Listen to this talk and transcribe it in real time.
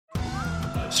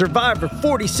Survivor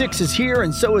 46 is here,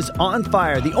 and so is On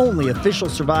Fire, the only official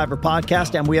Survivor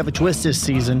podcast, and we have a twist this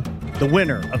season. The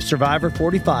winner of Survivor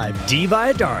 45, Dee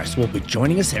Valladares, will be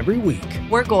joining us every week.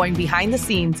 We're going behind the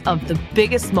scenes of the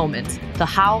biggest moments, the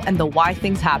how and the why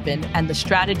things happen, and the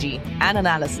strategy and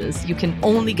analysis you can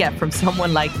only get from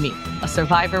someone like me, a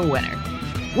Survivor winner.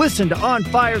 Listen to On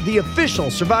Fire, the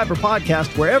official Survivor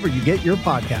podcast, wherever you get your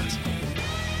podcast.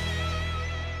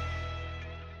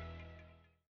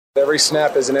 Every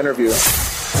snap is an interview.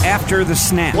 After the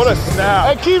Snap. What a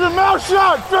snap. Hey, keep your mouth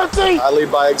shut, 50! I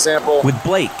lead by example. With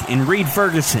Blake and Reed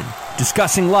Ferguson,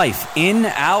 discussing life in,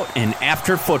 out, and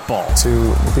after football.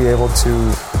 To be able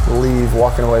to leave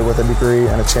walking away with a degree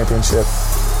and a championship,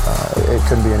 it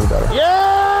couldn't be any better. Yeah!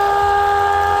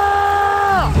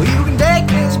 Well, you can take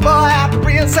this boy out the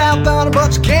real South Thunder,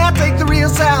 but you can't take the real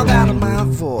South out of my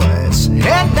voice.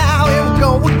 And now here we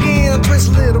go again, twist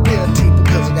a little bit deeper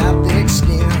because I got thick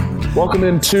skin. Welcome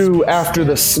into After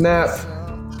the Snap.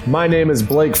 My name is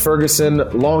Blake Ferguson,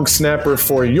 long snapper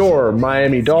for your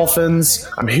Miami Dolphins.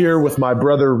 I'm here with my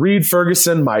brother Reed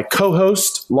Ferguson, my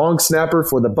co-host, long snapper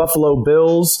for the Buffalo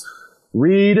Bills.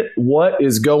 Reed, what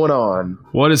is going on?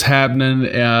 What is happening?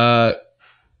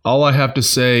 All I have to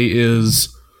say is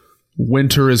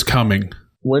winter is coming.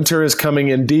 Winter is coming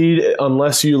indeed.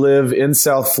 Unless you live in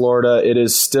South Florida, it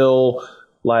is still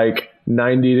like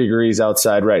 90 degrees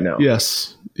outside right now.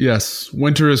 Yes.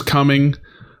 Winter is coming.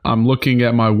 I'm looking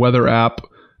at my weather app,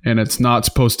 and it's not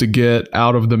supposed to get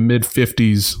out of the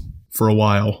mid-50s for a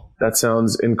while. That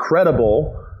sounds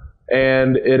incredible,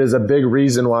 and it is a big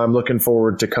reason why I'm looking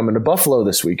forward to coming to Buffalo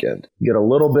this weekend. Get a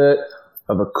little bit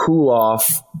of a cool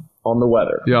off on the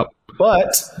weather. Yep.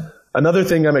 But another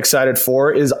thing I'm excited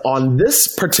for is on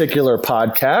this particular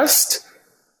podcast,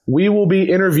 we will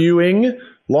be interviewing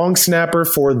long snapper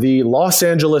for the Los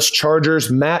Angeles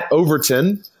Chargers, Matt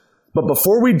Overton. But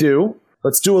before we do,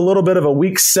 let's do a little bit of a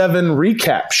Week 7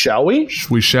 recap, shall we?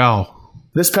 We shall.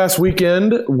 This past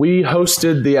weekend, we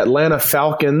hosted the Atlanta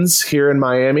Falcons here in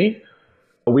Miami.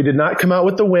 We did not come out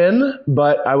with the win,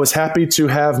 but I was happy to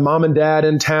have mom and dad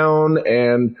in town,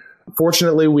 and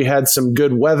fortunately, we had some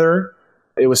good weather.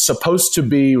 It was supposed to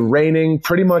be raining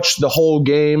pretty much the whole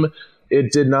game.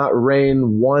 It did not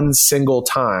rain one single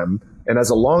time. And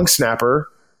as a long snapper,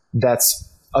 that's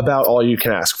about all you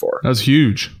can ask for. That's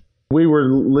huge. We were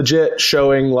legit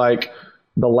showing like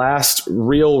the last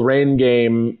real rain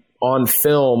game on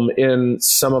film in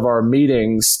some of our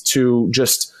meetings to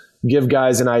just give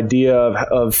guys an idea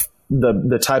of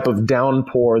the type of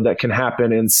downpour that can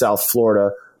happen in South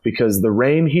Florida, because the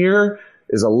rain here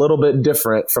is a little bit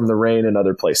different from the rain in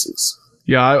other places.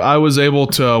 Yeah, I was able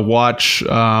to watch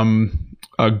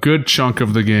a good chunk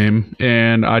of the game,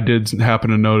 and I did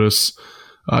happen to notice,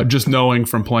 just knowing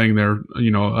from playing there,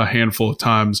 a handful of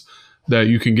times, that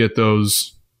you can get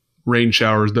those rain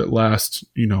showers that last,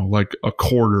 like a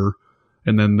quarter,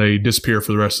 and then they disappear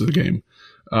for the rest of the game.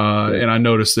 And I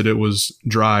noticed that it was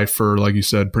dry for, like you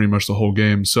said, pretty much the whole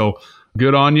game. So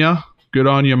good on you. Good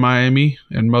on you, Miami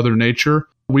and Mother Nature.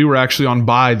 We were actually on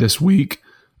bye this week.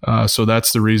 So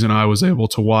that's the reason I was able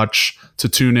to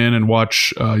tune in and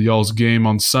watch y'all's game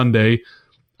on Sunday.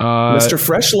 Mr.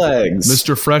 Fresh Legs.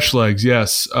 Mr. Fresh Legs,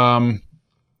 yes.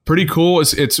 Pretty cool.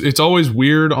 It's always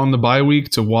weird on the bye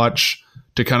week to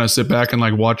kind of sit back and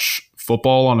like watch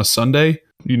football on a Sunday.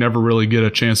 You never really get a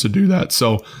chance to do that.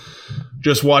 So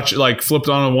just flipped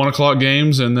on the 1:00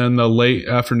 games and then the late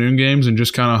afternoon games and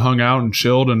just kind of hung out and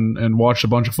chilled and watched a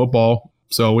bunch of football.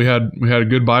 So we had a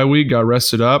good bye week, got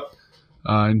rested up.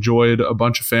 Enjoyed a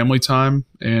bunch of family time,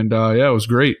 and it was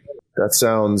great. That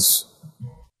sounds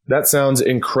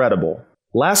incredible.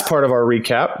 Last part of our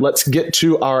recap, let's get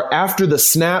to our After the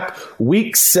Snap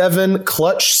Week 7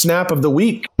 clutch snap of the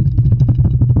week.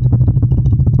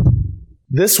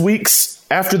 This week's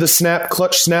After the Snap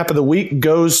clutch snap of the week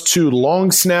goes to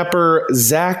long snapper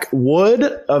Zach Wood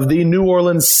of the New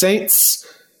Orleans Saints.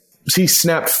 He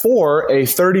snapped for a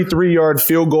 33-yard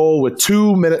field goal with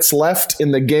 2 minutes left in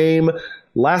the game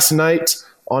last night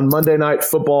on Monday Night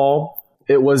Football.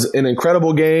 It was an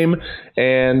incredible game,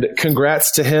 and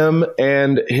congrats to him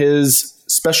and his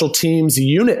special teams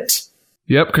unit.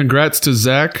 Yep, congrats to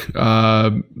Zach.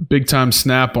 Big-time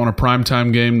snap on a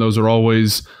primetime game. Those are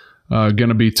always going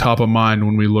to be top of mind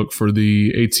when we look for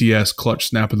the ATS clutch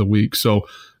snap of the week. So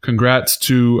congrats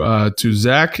to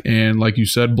Zach, and like you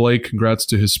said, Blake, congrats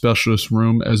to his specialist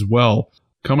room as well.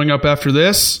 Coming up after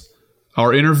this,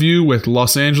 our interview with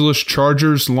Los Angeles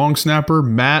Chargers long snapper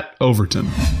Matt Overton.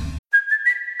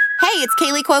 Hey, it's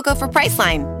Kaylee Cuoco for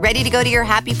Priceline. Ready to go to your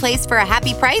happy place for a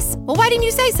happy price? Well, why didn't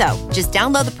you say so? Just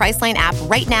download the Priceline app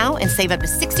right now and save up to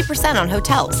 60% on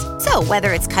hotels. So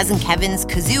whether it's Cousin Kevin's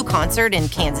Kazoo Concert in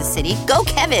Kansas City, go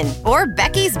Kevin, or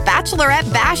Becky's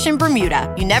Bachelorette Bash in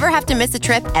Bermuda, you never have to miss a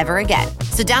trip ever again.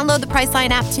 So download the Priceline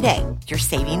app today. Your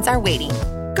savings are waiting.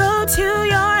 Go to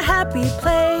your happy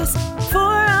place for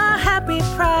a happy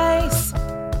price.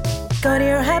 Go to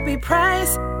your happy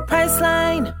price,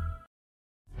 Priceline.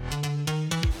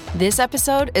 This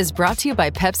episode is brought to you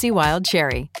by Pepsi Wild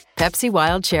Cherry. Pepsi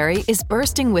Wild Cherry is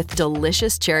bursting with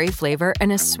delicious cherry flavor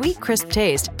and a sweet, crisp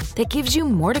taste that gives you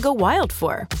more to go wild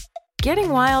for. Getting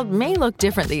wild may look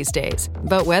different these days,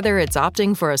 but whether it's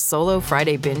opting for a solo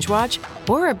Friday binge watch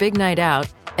or a big night out,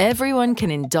 everyone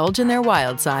can indulge in their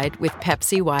wild side with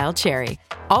Pepsi Wild Cherry.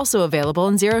 Also available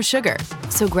in Zero Sugar.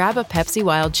 So grab a Pepsi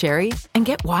Wild Cherry and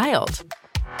get wild.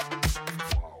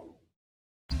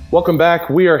 Welcome back.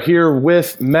 We are here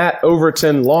with Matt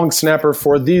Overton, long snapper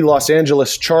for the Los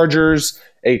Angeles Chargers,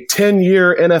 a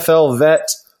 10-year NFL vet,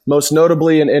 most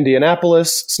notably in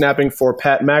Indianapolis, snapping for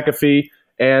Pat McAfee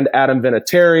and Adam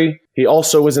Vinatieri. He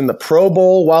also was in the Pro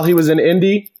Bowl while he was in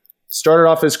Indy, started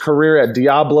off his career at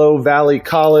Diablo Valley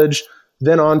College,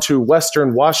 then on to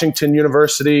Western Washington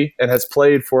University, and has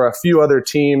played for a few other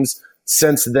teams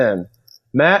since then.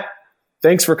 Matt,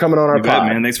 thanks for coming on our pod.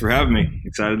 Man. Thanks for having me.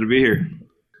 Excited to be here.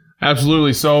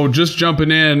 Absolutely. So just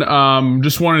jumping in,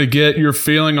 just wanted to get your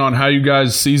feeling on how you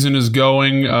guys' season is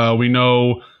going. We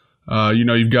know,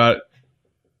 you've got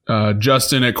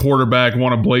Justin at quarterback,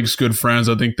 one of Blake's good friends.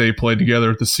 I think they played together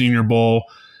at the Senior Bowl.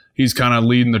 He's kind of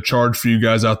leading the charge for you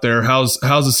guys out there. How's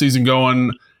the season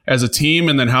going as a team,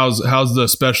 and then how's the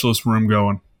specialist room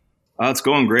going? It's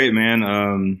going great,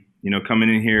 man.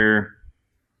 Coming in here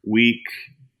week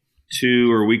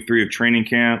 2 or week 3 of training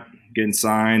camp, getting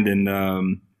signed,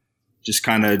 and just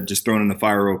thrown in the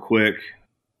fire real quick.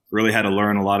 Really had to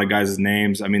learn a lot of guys'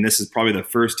 names. I mean, this is probably the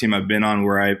first team I've been on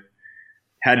where I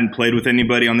hadn't played with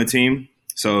anybody on the team.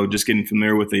 So just getting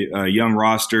familiar with a young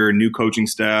roster, new coaching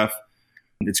staff.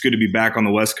 It's good to be back on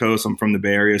the West Coast. I'm from the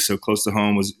Bay Area, so close to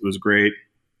home was great.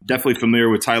 Definitely familiar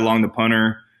with Ty Long, the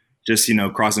punter. Just,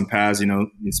 crossing paths, the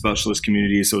specialist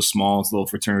community is so small. It's a little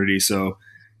fraternity. So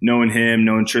knowing him,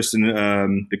 knowing Tristan,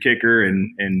 the kicker,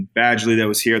 and Badgley that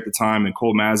was here at the time, and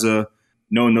Cole Mazza,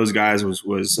 knowing those guys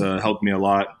was helped me a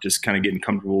lot. Just kind of getting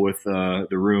comfortable with the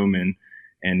room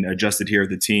and adjusted here at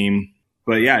the team.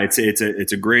 But yeah,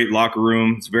 it's a great locker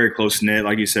room. It's very close knit,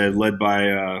 like you said, led by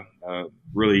a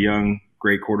really young,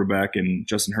 great quarterback and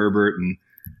Justin Herbert, and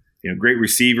great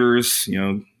receivers.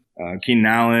 Keenan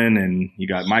Allen, and you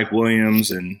got Mike Williams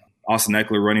and Austin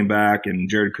Eckler running back, and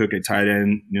Jared Cook at tight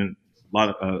end.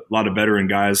 A lot of veteran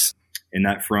guys in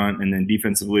that front, and then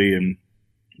defensively, and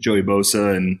Joey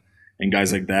Bosa and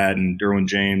guys like that, and Derwin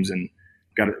James, and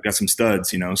got some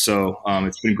studs. So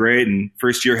it's been great. And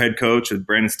first year head coach with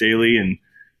Brandon Staley, and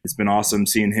it's been awesome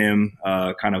seeing him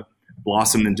kind of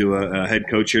blossom into a head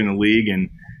coach here in the league,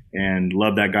 and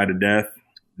love that guy to death.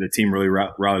 The team really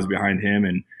rallies behind him,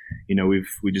 and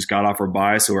we just got off our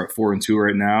bye, so we're at 4-2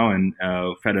 right now, and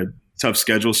we've had a tough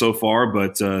schedule so far,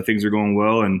 but things are going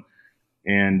well, and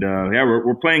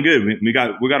we're playing good. We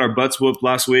got our butts whooped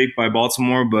last week by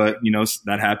Baltimore, but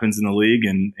that happens in the league,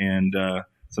 and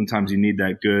sometimes you need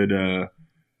that good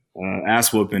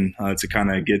ass whooping to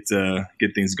kind of get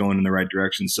things going in the right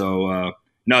direction. So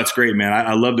no, it's great, man.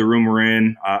 I love the room we're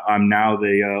in. I'm now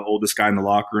the oldest guy in the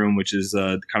locker room, which is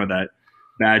kind of that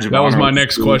badge of honor. That was my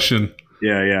next question.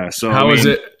 Yeah. So how is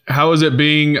it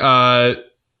being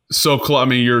so close? I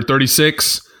mean, you're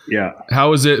 36. Yeah.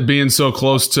 How is it being so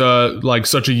close to like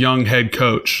such a young head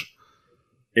coach?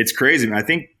 It's crazy, man. I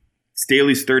think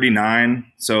Staley's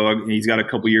 39, so he's got a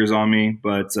couple years on me.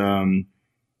 But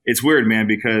it's weird, man,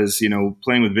 because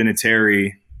playing with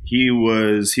Vinatieri,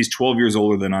 he's 12 years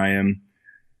older than I am.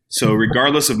 So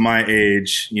regardless of my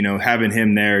age, having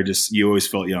him there, just you always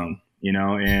felt young,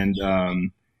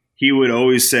 and he would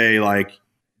always say, like,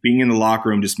 being in the locker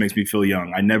room just makes me feel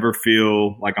young. I never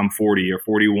feel like I'm 40 or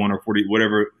 41 or 40,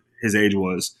 whatever his age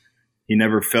was. He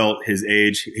never felt his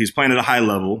age. He's playing at a high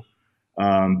level,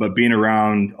 but being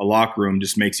around a locker room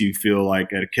just makes you feel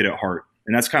like a kid at heart.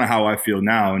 And that's kind of how I feel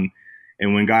now. And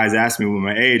when guys ask me what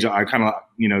my age, I kind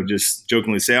of, just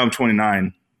jokingly say I'm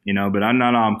 29, but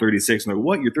I'm 36. I'm like,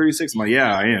 what? You're 36? I'm like,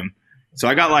 yeah, I am. So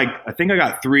I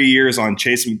got 3 years on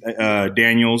Chase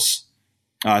Daniels.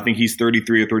 I think he's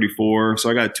 33 or 34. So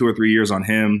I got 2 or 3 years on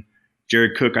him.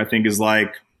 Jared Cook, I think, is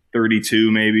like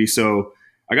 32 maybe. So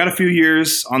I got a few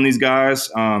years on these guys.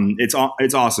 It's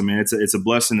awesome, man. It's a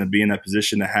blessing to be in that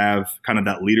position, to have kind of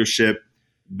that leadership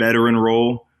veteran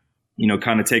role.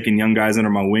 kind of taking young guys under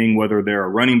my wing, whether they're a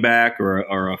running back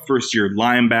or a first-year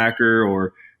linebacker,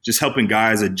 or just helping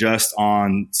guys adjust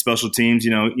on special teams.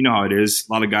 You know how it is.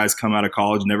 A lot of guys come out of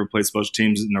college, never played special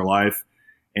teams in their life,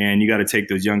 and you got to take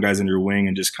those young guys under your wing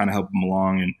and just kind of help them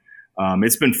along. And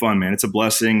it's been fun, man. It's a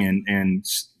blessing, and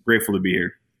grateful to be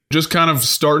here. Just kind of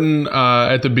starting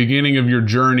at the beginning of your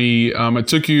journey, it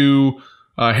took you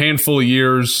a handful of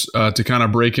years to kind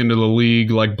of break into the league.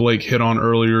 Like Blake hit on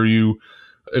earlier, you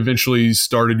eventually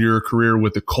started your career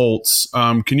with the Colts.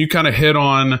 Can you kind of hit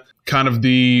on kind of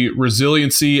the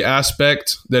resiliency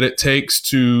aspect that it takes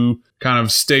to kind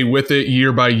of stay with it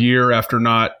year by year after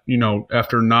not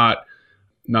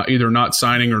either not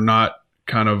signing or not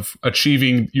kind of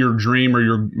achieving your dream or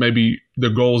your maybe the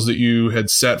goals that you had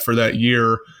set for that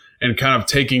year, and kind of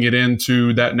taking it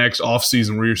into that next off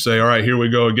season where you say, all right, here we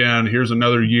go again. Here's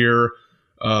another year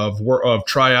of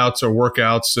tryouts or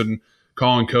workouts and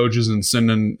calling coaches and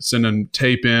sending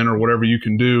tape in or whatever you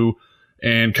can do,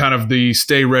 and kind of the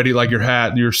stay ready, like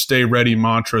your stay ready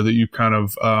mantra that you kind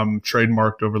of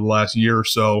trademarked over the last year or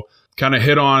so. Kind of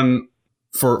hit on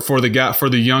for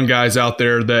the young guys out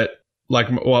there that, like,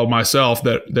 well, myself,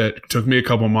 that took me a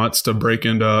couple months to break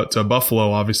into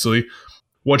Buffalo, obviously.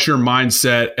 What's your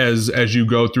mindset as you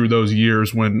go through those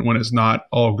years when it's not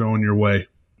all going your way?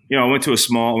 I went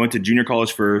to junior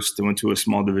college first. I went to a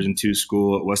small Division II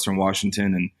school at Western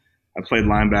Washington, and I played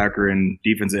linebacker and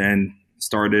defensive end,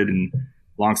 started, and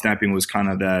long snapping was kind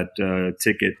of that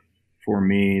ticket for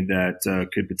me that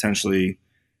could potentially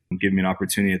give me an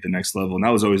opportunity at the next level. And that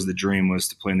was always the dream, was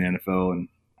to play in the NFL. And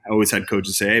I always had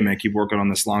coaches say, hey, man, keep working on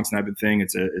this long snapping thing.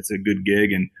 It's a good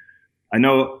gig. And I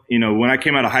know, when I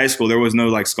came out of high school, there was no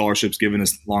like scholarships given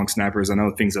as long snappers. I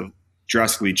know things have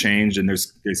drastically changed, and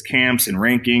there's camps and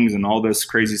rankings and all this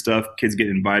crazy stuff. Kids get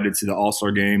invited to the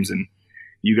All-Star games, and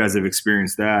you guys have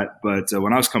experienced that. But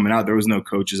when I was coming out, there was no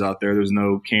coaches out there. There was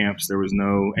no camps. There was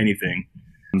no anything.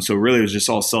 And so really it was just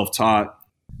all self-taught.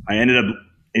 I ended up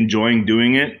enjoying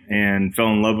doing it and fell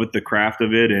in love with the craft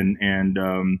of it. And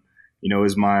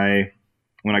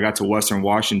when I got to Western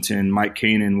Washington, Mike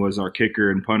Kanan was our kicker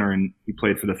and punter, and he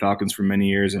played for the Falcons for many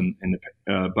years and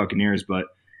the Buccaneers. But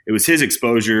it was his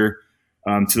exposure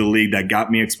to the league that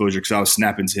got me exposure, because I was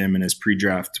snapping to him in his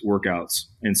pre-draft workouts.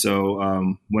 And so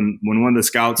when one of the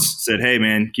scouts said, hey,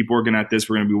 man, keep working at this,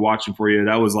 we're going to be watching for you,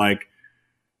 that was like,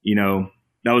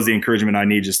 that was the encouragement I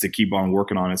need just to keep on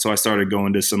working on it. So I started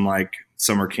going to some like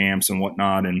summer camps and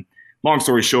whatnot. And long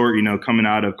story short, coming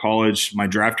out of college, my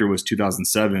draft year was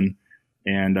 2007.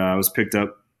 And I was picked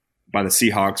up by the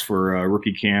Seahawks for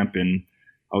rookie camp, and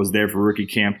I was there for rookie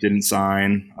camp, didn't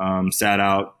sign, sat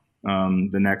out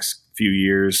the next few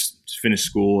years, finished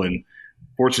school, and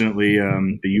fortunately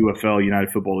the UFL,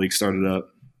 United Football League, started up,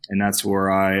 and that's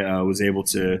where I was able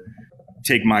to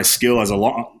take my skill as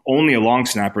only a long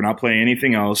snapper, not playing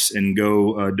anything else, and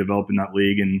go develop in that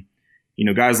league.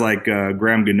 And guys like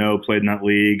Graham Gano played in that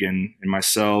league, and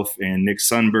myself and Nick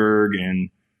Sundberg and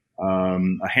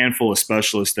a handful of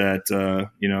specialists that,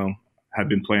 have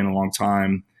been playing a long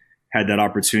time, had that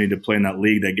opportunity to play in that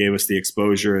league that gave us the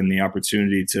exposure and the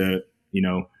opportunity to,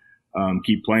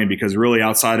 keep playing. Because really,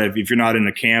 outside of, if you're not in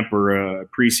a camp or a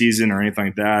preseason or anything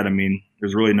like that, I mean,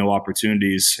 there's really no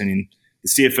opportunities. I mean, the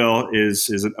CFL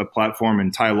is a platform,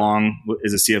 and Ty Long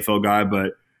is a CFL guy,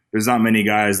 but there's not many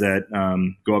guys that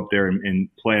go up there and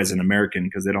play as an American,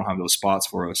 because they don't have those spots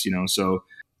for us, So,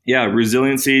 yeah,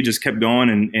 resiliency just kept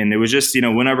going. And it was just,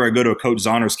 whenever I go to a Coach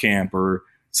Zahner's camp or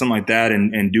something like that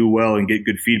and do well and get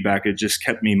good feedback, it just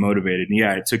kept me motivated. And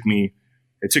yeah, it took me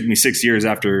 6 years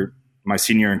after my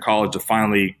senior year in college to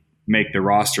finally make the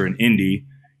roster in Indy.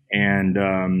 And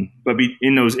but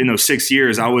in those 6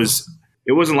 years,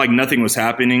 it wasn't like nothing was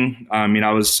happening. I mean,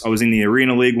 I was in the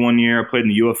Arena League 1 year. I played in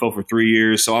the UFL for 3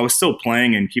 years. So I was still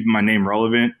playing and keeping my name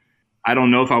relevant. I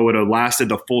don't know if I would have lasted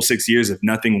the full 6 years if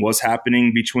nothing was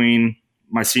happening between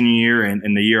my senior year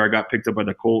and the year I got picked up by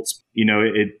the Colts.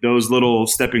 Those little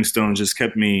stepping stones just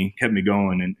kept me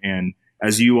going. And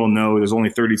as you all know, there's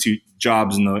only 32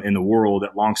 jobs in the world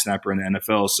at long snapper in the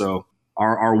NFL. So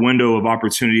our window of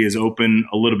opportunity is open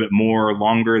a little bit more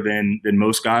longer than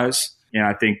most guys. And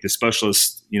I think the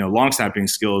specialist, long snapping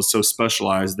skill is so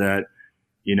specialized that,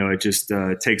 it just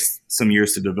takes some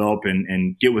years to develop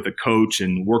and get with a coach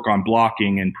and work on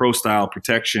blocking and pro style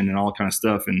protection and all that kind of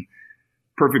stuff, and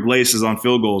perfect laces on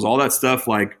field goals, all that stuff.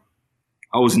 Like,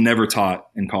 I was never taught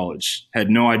in college, had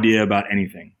no idea about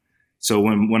anything. So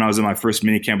when I was in my first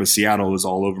mini camp in Seattle, it was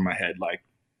all over my head. Like,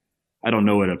 I don't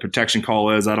know what a protection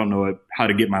call is. I don't know how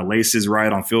to get my laces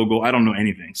right on field goal. I don't know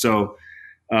anything. So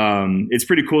it's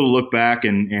pretty cool to look back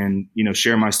and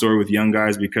share my story with young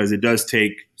guys, because it does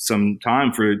take some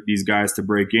time for these guys to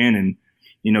break in. And,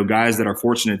 guys that are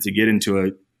fortunate to get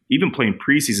into even playing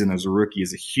preseason as a rookie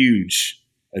is a huge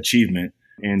achievement.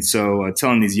 And so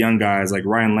telling these young guys like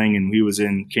Ryan Langan, he was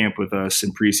in camp with us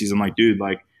in preseason, I'm like, dude,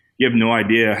 like, you have no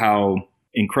idea how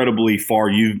incredibly far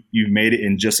you've made it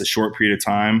in just a short period of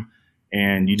time.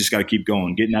 And you just got to keep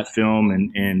going, getting that film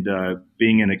and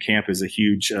being in a camp is a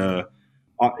huge,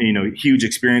 huge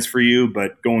experience for you.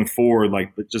 But going forward,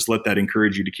 like, just let that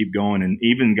encourage you to keep going. And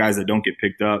even guys that don't get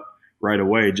picked up right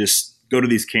away, just go to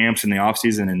these camps in the off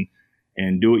season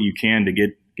and do what you can to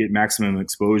get maximum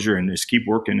exposure and just keep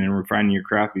working and refining your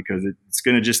craft, because it's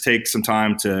going to just take some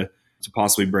time to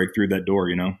possibly break through that door,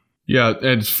 Yeah,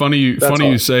 it's funny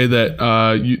you say that.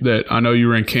 That I know you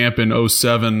were in camp in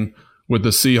 2007 with the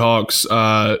Seahawks.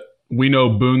 We know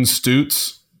Boone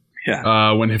Stutz.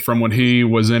 Yeah. When he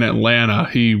was in Atlanta,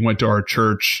 he went to our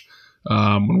church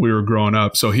when we were growing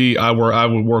up. So I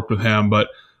would work with him, but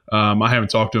I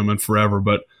haven't talked to him in forever.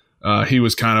 But he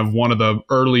was kind of one of the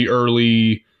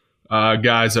early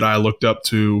guys that I looked up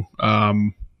to,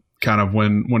 kind of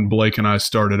when Blake and I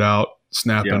started out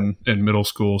snapping in middle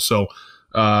school. So.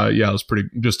 It was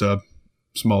just a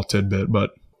small tidbit,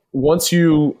 but once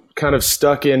you kind of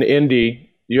stuck in Indy,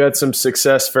 you had some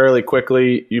success fairly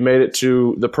quickly. You made it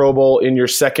to the Pro Bowl in your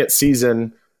second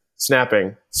season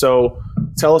snapping. So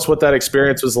tell us what that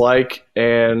experience was like,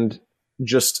 and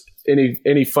just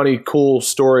any funny, cool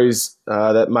stories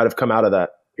that might have come out of that.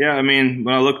 Yeah. I mean,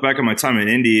 when I look back at my time in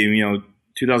Indy,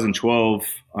 2012,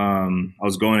 I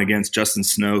was going against Justin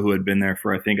Snow, who had been there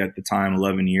for, I think at the time,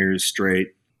 11 years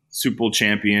straight. Super Bowl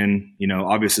champion,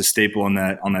 obviously staple on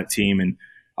that team. And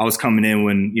I was coming in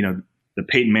when, the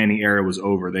Peyton Manning era was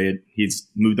over. He's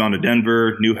moved on to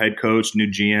Denver, new head coach, new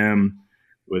GM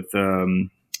with,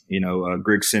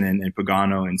 Grigson and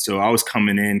Pagano. And so I was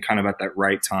coming in kind of at that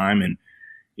right time. And,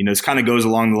 this kind of goes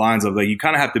along the lines of, like, you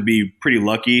kind of have to be pretty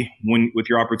lucky with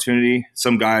your opportunity.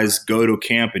 Some guys go to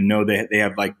camp and know they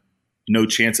have like no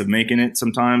chance of making it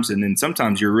sometimes. And then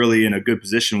sometimes you're really in a good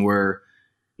position where,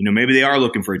 maybe they are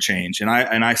looking for a change. And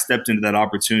I stepped into that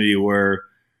opportunity where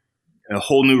a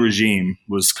whole new regime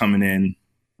was coming in.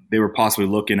 They were possibly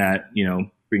looking at,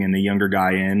 bringing the younger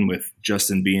guy in, with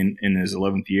Justin being in his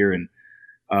 11th year.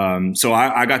 And so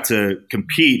I got to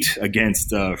compete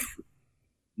against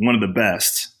one of the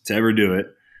best to ever do it.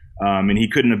 And he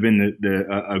couldn't have been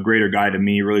a greater guy to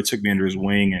me. He really took me under his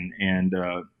wing and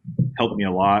helped me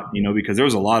a lot, because there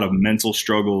was a lot of mental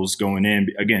struggles going in.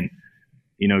 Again,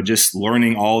 just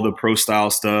learning all the pro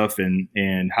style stuff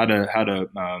and how to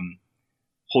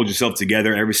hold yourself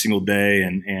together every single day,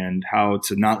 and how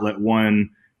to not let one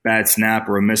bad snap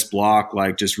or a missed block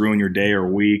like just ruin your day or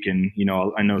week. And,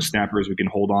 I know snappers, we can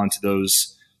hold on to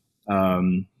those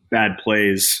bad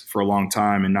plays for a long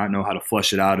time and not know how to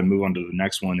flush it out and move on to the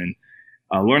next one. And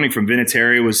learning from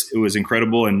Vinatieri was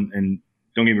incredible. And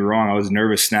don't get me wrong, I was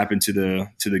nervous snapping to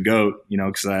the GOAT,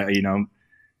 because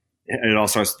it all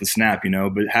starts with the snap,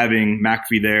 but having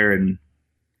McAfee there, and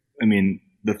I mean,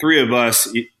 the three of us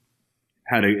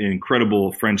had an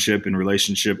incredible friendship and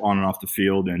relationship on and off the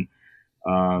field. And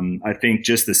I think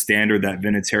just the standard that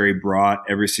Vinatieri brought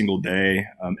every single day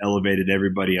elevated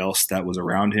everybody else that was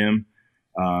around him.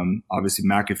 Obviously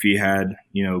McAfee had,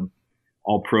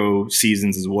 all pro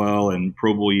seasons as well, and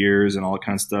Pro Bowl years and all that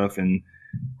kind of stuff, and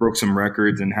broke some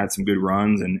records and had some good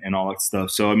runs and all that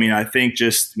stuff. So, I mean, I think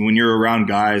just when you're around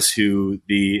guys who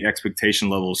the expectation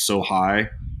level is so high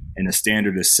and the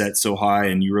standard is set so high,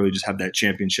 and you really just have that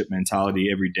championship mentality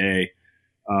every day,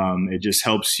 it just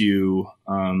helps you,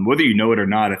 whether you know it or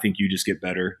not. I think you just get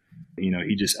better.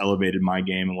 He just elevated my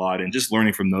game a lot, and just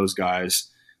learning from those guys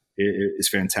is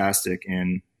fantastic.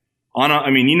 And how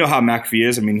McAfee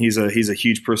is. I mean, he's a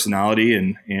huge personality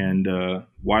and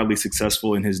widely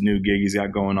successful in his new gig he's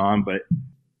got going on. But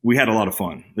we had a lot of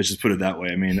fun. Let's just put it that way.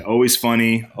 I mean, always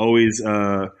funny, always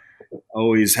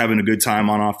having a good time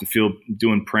on off the field,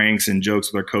 doing pranks and jokes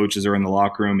with our coaches or in the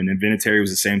locker room. And then Vinatieri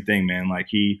was the same thing, man. Like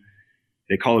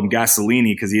they called him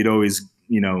Gasolini because he'd always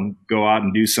go out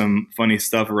and do some funny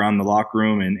stuff around the locker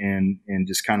room and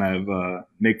just kind of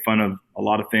make fun of a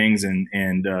lot of things and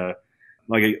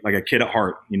like a kid at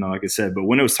heart, like I said. But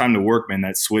when it was time to work, man,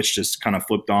 that switch just kind of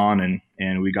flipped on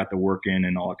and we got the work in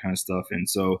and all that kind of stuff. And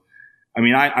so, I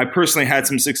mean, I personally had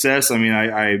some success. I mean,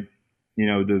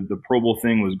 the Pro Bowl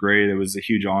thing was great. It was a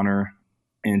huge honor.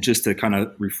 And just to kind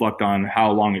of reflect on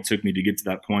how long it took me to get to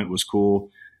that point was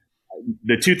cool.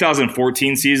 The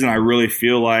 2014 season, I really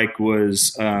feel like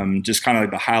was just kind of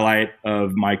like the highlight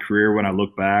of my career when I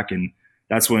look back. And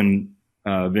that's when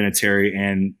Vinatieri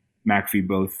and McAfee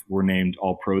both were named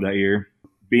All-Pro that year.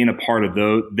 Being a part of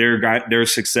their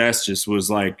success just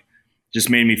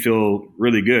made me feel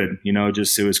really good.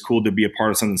 It was cool to be a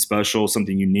part of something special,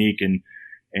 something unique.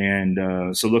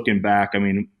 And so looking back, I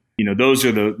mean, those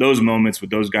are those moments with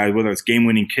those guys, whether it's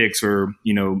game-winning kicks or,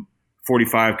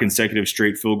 45 consecutive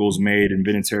straight field goals made, and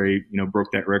Vinatieri,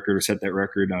 broke that record or set that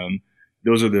record.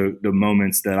 Those are the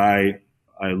moments that I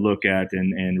look at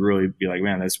and really be like,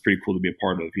 man, that's pretty cool to be a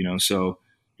part of, So,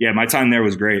 yeah, my time there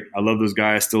was great. I love those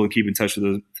guys. Still keep in touch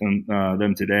with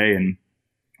them today. And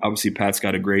obviously Pat's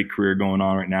got a great career going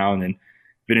on right now. And then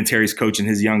Vinatieri's coaching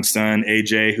his young son,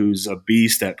 AJ, who's a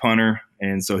beast at punter.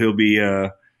 And so he'll be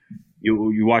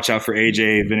you watch out for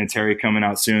AJ Vinatieri coming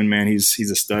out soon, man.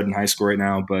 He's a stud in high school right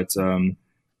now. But,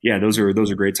 yeah, those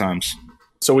are great times.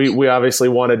 So we obviously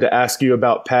wanted to ask you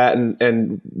about Pat,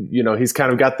 and he's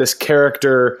kind of got this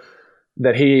character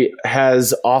that he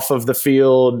has off of the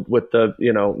field with the,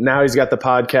 now he's got the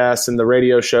podcast and the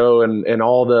radio show and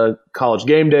all the College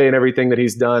Game Day and everything that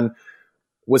he's done.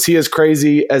 Was he as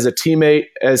crazy as a teammate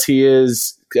as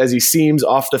he seems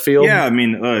off the field? Yeah, I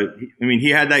mean, he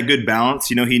had that good balance.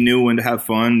 He knew when to have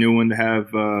fun, knew when to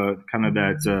have kind of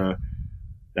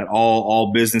that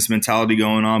all business mentality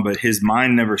going on, but his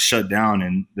mind never shut down.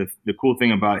 And the cool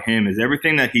thing about him is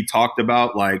everything that he talked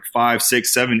about like 5,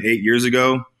 6, 7, 8 years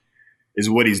ago is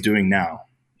what he's doing now,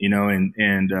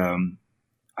 and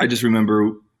I just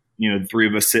remember, the three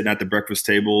of us sitting at the breakfast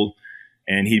table,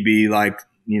 and he'd be like,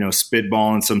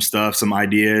 spitballing some stuff, some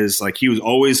ideas. Like, he was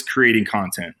always creating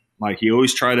content. Like, he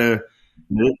always tried to.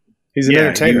 He's an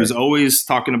entertainer. He was always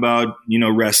talking about,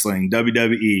 wrestling,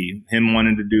 WWE, him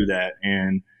wanting to do that,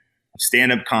 and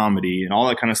stand-up comedy and all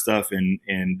that kind of stuff. And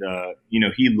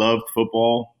he loved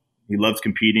football. He loved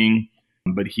competing,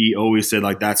 but he always said,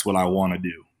 like, that's what I want to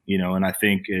do. And I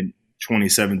think in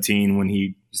 2017, when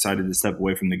he decided to step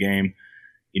away from the game,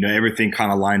 everything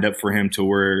kind of lined up for him to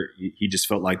where he just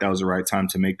felt like that was the right time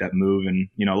to make that move. And,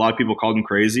 a lot of people called him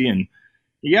crazy. And,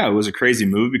 yeah, it was a crazy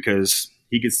move because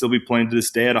he could still be playing to this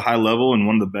day at a high level and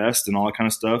one of the best and all that kind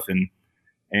of stuff.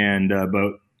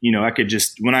 But, I could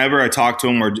just, whenever I talk to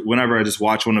him or whenever I just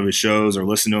watch one of his shows or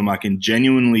listen to him, I can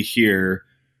genuinely hear,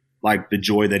 like, the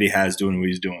joy that he has doing what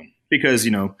he's doing. Because,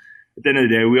 at the end of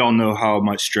the day, we all know how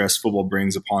much stress football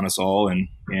brings upon us all, and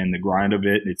the grind of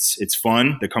it. It's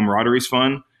fun. The camaraderie is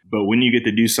fun. But when you get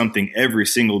to do something every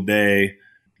single day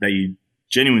that you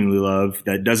genuinely love,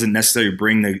 that doesn't necessarily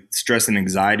bring the stress and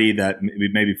anxiety that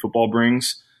maybe football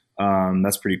brings,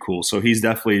 that's pretty cool. So he's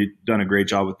definitely done a great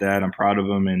job with that. I'm proud of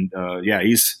him. And, yeah,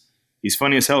 he's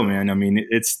funny as hell, man. I mean,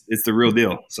 it's the real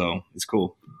deal. So it's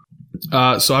cool.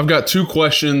 So I've got two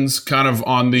questions kind of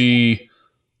on the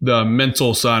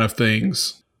mental side of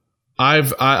things.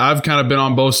 I've kind of been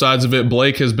on both sides of it.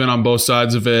 Blake has been on both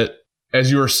sides of it. As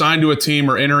you are signed to a team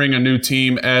or entering a new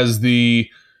team as the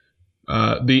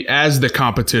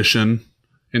competition,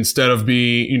 instead of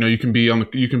being, you can be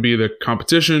the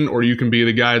competition, or you can be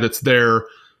the guy that's there.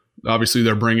 Obviously,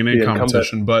 they're bringing in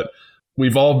competition, but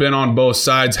we've all been on both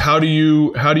sides. How do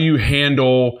you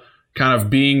handle kind of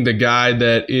being the guy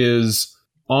that is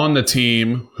on the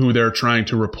team who they're trying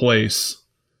to replace?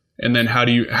 And then how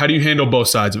do you handle both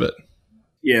sides of it?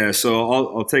 Yeah, so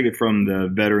I'll take it from the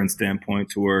veteran standpoint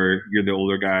to where you're the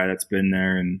older guy that's been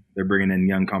there and they're bringing in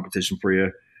young competition for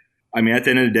you. I mean, at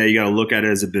the end of the day, you got to look at it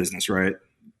as a business, right?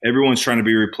 Everyone's trying to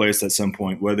be replaced at some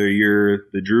point, whether you're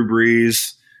the Drew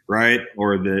Brees, right,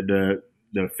 or the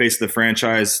face of the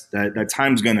franchise. That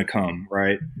time's going to come,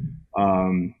 right?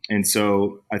 And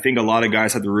so I think a lot of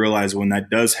guys have to realize when that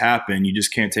does happen, you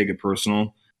just can't take it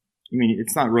personal. I mean,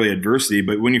 it's not really adversity,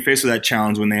 but when you're faced with that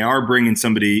challenge, when they are bringing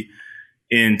somebody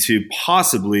in to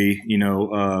possibly,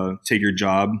 take your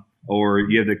job, or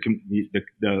you have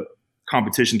the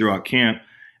competition throughout camp,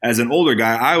 as an older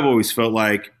guy, I've always felt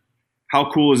like,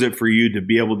 how cool is it for you to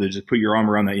be able to just put your arm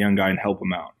around that young guy and help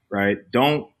him out, right?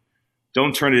 Don't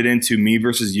turn it into me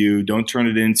versus you. Don't turn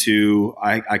it into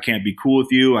I can't be cool with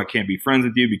you. I can't be friends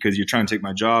with you because you're trying to take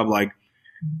my job. Like,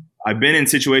 I've been in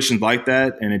situations like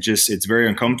that, and it's very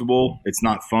uncomfortable. It's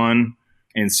not fun.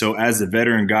 And so as a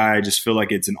veteran guy, I just feel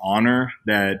like it's an honor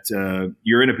that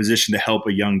you're in a position to help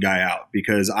a young guy out,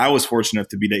 because I was fortunate enough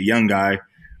to be that young guy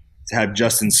to have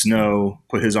Justin Snow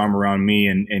put his arm around me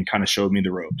and kind of showed me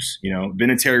the ropes.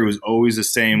 Vinatieri was always the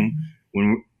same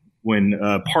when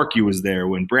Parkey was there,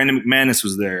 when Brandon McManus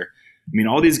was there. I mean,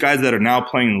 all these guys that are now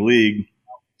playing in the league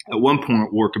at one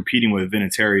point were competing with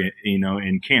Vinatieri,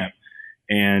 in camp.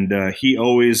 And he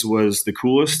always was the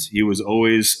coolest. He was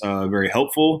always very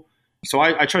helpful. So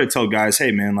I try to tell guys,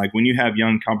 hey, man, like, when you have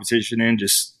young competition in,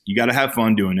 you got to have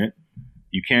fun doing it.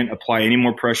 You can't apply any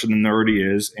more pressure than there already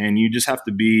is. And you just have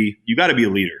to you got to be a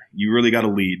leader. You really got to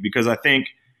lead, because I think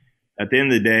at the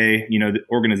end of the day, the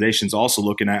organization's also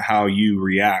looking at how you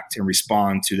react and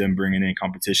respond to them bringing in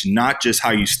competition, not just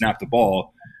how you snap the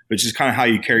ball, but just kind of how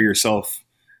you carry yourself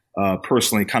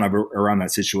personally kind of around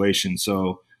that situation.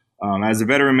 So as a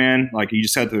veteran, man, like, you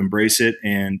just have to embrace it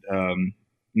and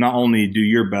not only do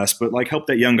your best, but like help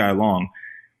that young guy along.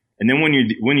 And then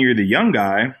when you're the young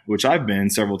guy, which I've been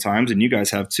several times and you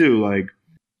guys have too, like,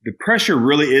 the pressure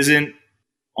really isn't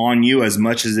on you as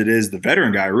much as it is the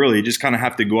veteran guy. Really, you just kind of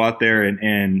have to go out there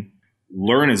and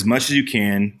learn as much as you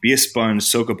can, be a sponge,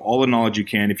 soak up all the knowledge you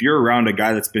can. If you're around a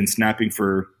guy that's been snapping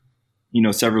for,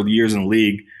 several years in the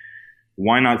league,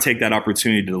 why not take that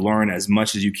opportunity to learn as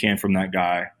much as you can from that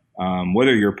guy,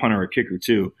 whether you're a punter or a kicker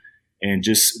too, and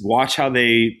just watch how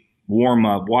they warm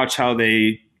up, watch how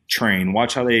they train,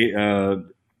 watch how they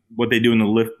what they do in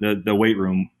the weight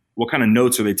room, what kind of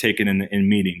notes are they taking in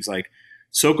meetings. Like,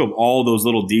 soak up all those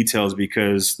little details,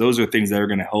 because those are things that are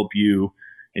going to help you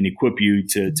and equip you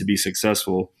to be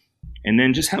successful. And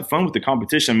then just have fun with the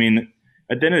competition. I mean,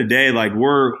 at the end of the day, like,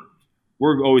 we're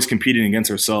always competing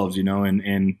against ourselves,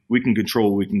 and we can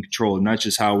control what we can control, and that's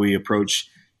just how we approach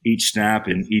each snap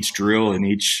and each drill and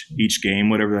each game,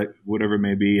 whatever it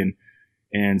may be.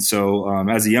 And so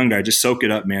as a young guy, just soak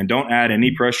it up, man. Don't add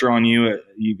any pressure on you,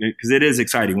 because it is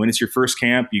exciting. When it's your first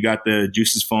camp, you got the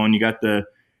juices flowing, you got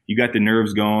the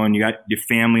nerves going, you got your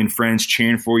family and friends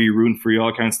cheering for you, rooting for you, all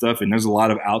that kind of stuff. And there's a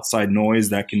lot of outside noise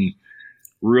that can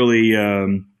really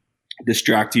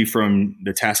distract you from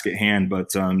the task at hand.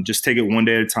 But just take it one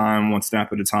day at a time, one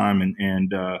snap at a time.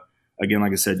 And again,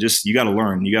 like I said, just you got to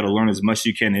learn. You got to learn as much as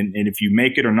you can. And if you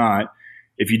make it or not,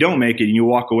 if you don't make it and you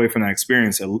walk away from that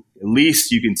experience, at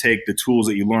least you can take the tools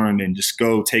that you learned and just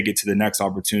go take it to the next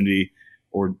opportunity,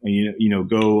 or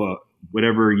go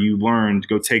whatever you learned,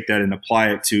 go take that and apply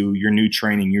it to your new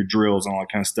training, your drills, and all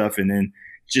that kind of stuff, and then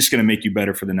it's just going to make you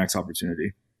better for the next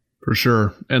opportunity. For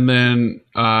sure. And then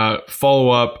follow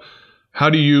up, how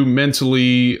do you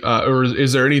mentally, or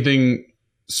is there anything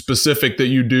specific that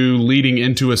you do leading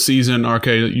into a season?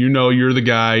 Okay, you're the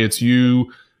guy, it's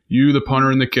you, the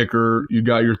punter and the kicker, you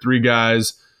got your three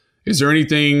guys. Is there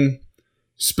anything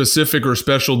specific or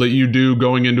special that you do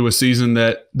going into a season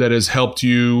that has helped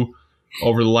you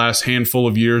over the last handful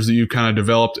of years, that you kind of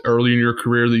developed early in your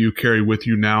career that you carry with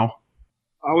you now?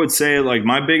 I would say, like,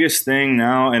 my biggest thing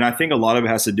now, and I think a lot of it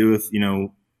has to do with,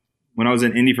 when I was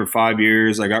in Indy for 5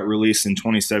 years, I got released in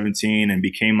 2017 and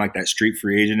became like that street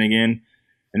free agent again.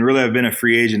 And really, I've been a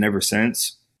free agent ever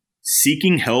since.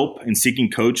 Seeking help and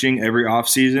seeking coaching every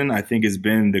offseason, I think, has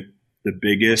been the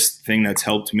biggest thing that's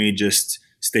helped me just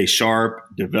stay sharp,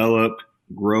 develop,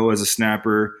 grow as a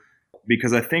snapper.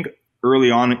 Because I think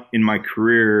early on in my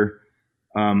career,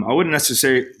 I wouldn't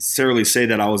necessarily say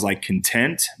that I was like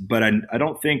content, but I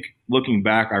don't think, looking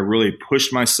back, I really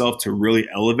pushed myself to really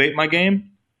elevate my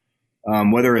game,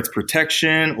 whether it's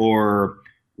protection or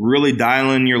really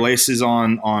dialing your laces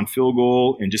on field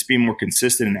goal and just being more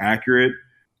consistent and accurate.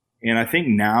 And I think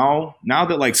now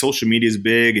that like social media is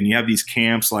big and you have these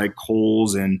camps like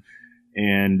Coles and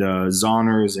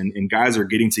Zonners and guys are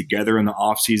getting together in the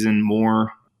off season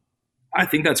more, I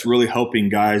think that's really helping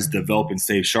guys develop and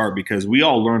stay sharp, because we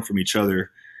all learn from each other.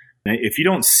 If you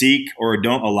don't seek or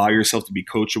don't allow yourself to be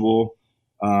coachable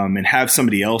and have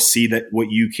somebody else see that what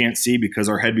you can't see, because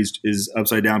our head is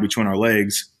upside down between our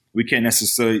legs, we can't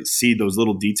necessarily see those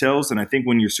little details. And I think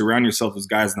when you surround yourself with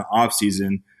guys in the off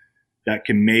season that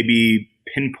can maybe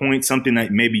pinpoint something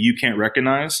that maybe you can't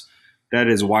recognize, that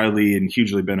is widely and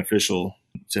hugely beneficial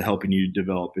to helping you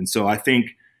develop. And so I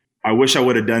think I wish I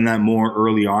would have done that more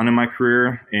early on in my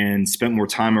career and spent more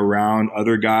time around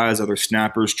other guys, other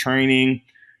snappers training.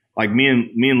 Like me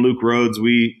and Luke Rhodes,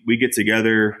 we get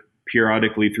together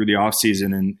periodically through the off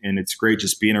season, and it's great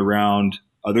just being around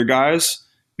other guys,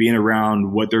 being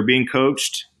around what they're being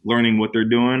coached, learning what they're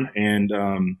doing, and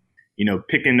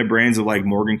picking the brains of like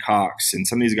Morgan Cox and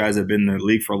some of these guys have been in the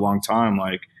league for a long time.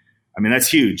 Like, I mean,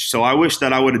 that's huge. So I wish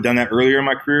that I would have done that earlier in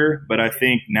my career, but I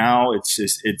think now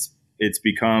it's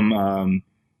become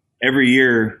every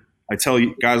year. I tell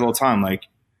you guys all the time, like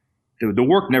the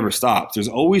work never stops. There's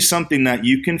always something that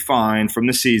you can find from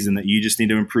the season that you just need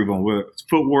to improve on, whether it's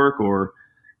footwork or,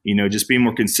 just being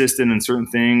more consistent in certain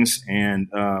things. And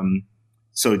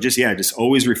so just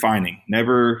always refining,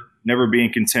 never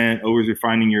being content, always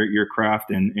refining your craft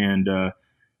and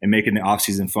making the off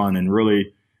season fun, and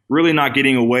really not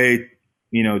getting away,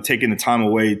 taking the time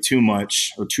away too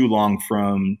much or too long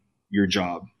from your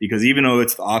job, because even though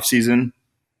it's the off season,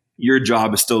 your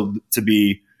job is still to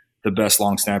be the best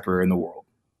long snapper in the world.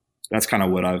 that's kind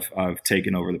of what I've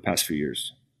taken over the past few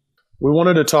years. We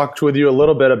wanted to talk with you a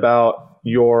little bit about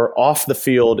your off the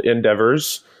field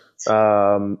endeavors.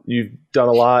 You've done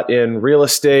a lot in real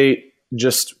estate,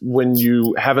 just when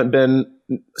you haven't been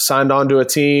signed on to a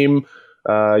team.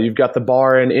 You've got the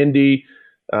bar in Indy,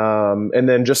 and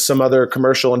then just some other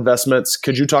commercial investments.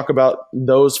 Could you talk about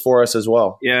those for us as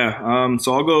well? Yeah.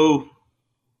 So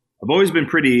I've always been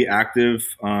pretty active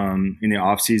in the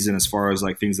off season as far as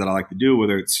like things that I like to do,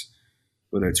 whether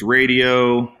it's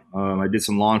radio. I did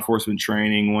some law enforcement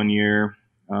training one year,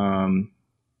 and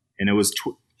it was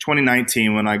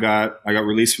 2019 when I got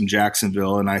released from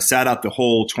Jacksonville, and I sat out the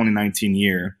whole 2019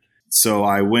 year. So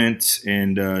I went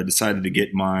and decided to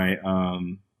get my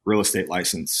real estate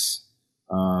license,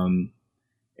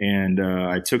 and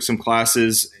I took some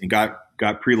classes and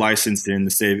got pre-licensed in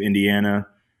the state of Indiana.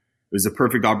 It was a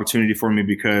perfect opportunity for me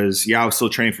because, I was still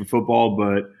training for football,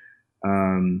 but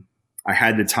I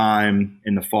had the time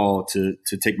in the fall to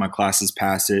take my classes,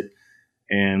 pass it.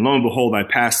 And lo and behold, I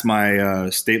passed my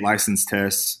state license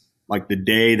test like the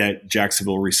day that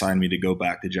Jacksonville re-signed me to go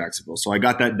back to Jacksonville. So I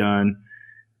got that done.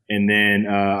 And then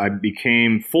I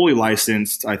became fully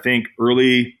licensed, I think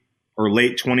early or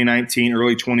late 2019,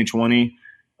 early 2020.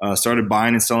 Started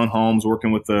buying and selling homes,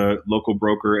 working with a local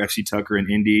broker, FC Tucker in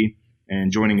Indy,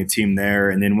 and joining a team there.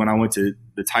 And then when I went to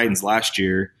the Titans last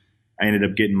year, I ended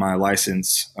up getting my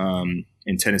license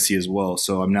in Tennessee as well.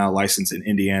 So I'm now licensed in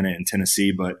Indiana and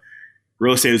Tennessee, but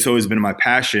real estate has always been my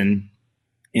passion.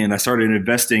 And I started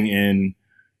investing in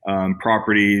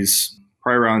properties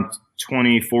probably around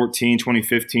 2014,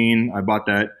 2015. I bought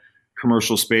that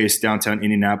commercial space downtown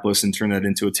Indianapolis and turned that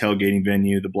into a tailgating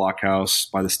venue, the Blockhouse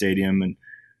by the stadium. And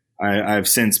I've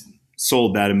since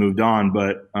sold that and moved on.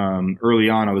 But early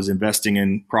on, I was investing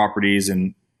in properties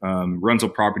and rental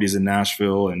properties in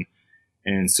Nashville.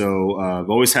 And so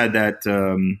I've always had that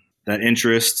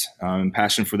interest and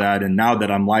passion for that. And now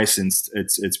that I'm licensed,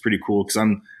 it's pretty cool because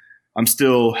I'm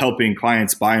still helping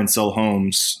clients buy and sell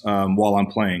homes while I'm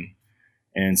playing.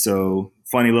 And so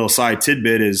funny little side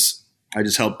tidbit is I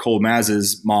just helped Cole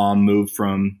Maz's mom move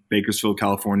from Bakersfield,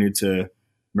 California to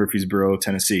Murfreesboro,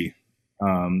 Tennessee.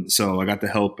 So I got to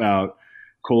help out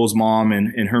Cole's mom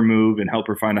in her move and help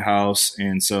her find a house.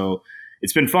 And so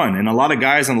it's been fun. And a lot of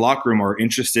guys in the locker room are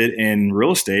interested in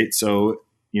real estate. So,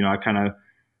 I kind of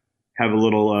have a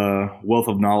little wealth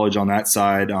of knowledge on that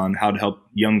side on how to help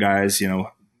young guys,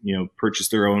 purchase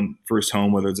their own first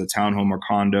home, whether it's a townhome or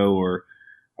condo or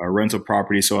a rental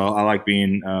property. So I like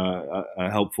being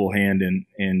a helpful hand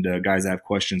and guys that have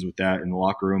questions with that in the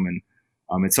locker room. And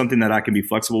it's something that I can be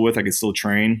flexible with. I can still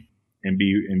train and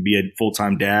be a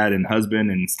full-time dad and husband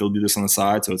and still do this on the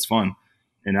side. So it's fun.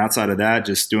 And outside of that,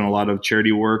 just doing a lot of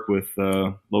charity work with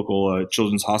local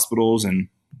children's hospitals and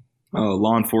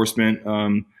law enforcement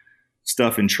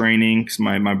stuff and training. Because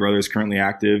my brother is currently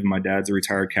active. My dad's a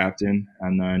retired captain.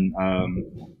 And then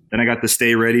I got the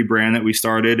Stay Ready brand that we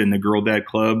started and the Girl Dad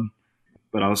Club.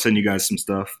 But I'll send you guys some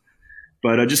stuff.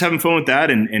 But just having fun with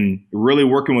that and really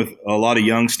working with a lot of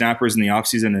young snappers in the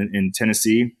offseason in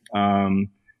Tennessee.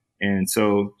 And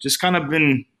so just kind of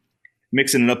been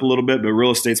mixing it up a little bit, but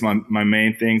real estate's my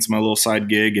main thing. It's my little side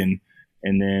gig. And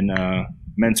then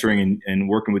mentoring and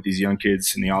working with these young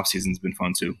kids in the off season has been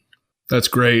fun too. That's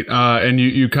great. And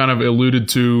you kind of alluded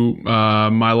to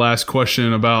my last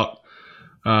question about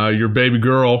your baby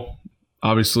girl.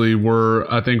 Obviously, we're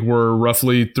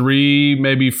roughly 3,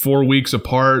 maybe 4 weeks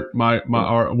apart.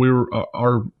 Our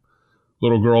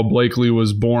little girl Blakely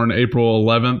was born April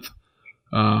 11th.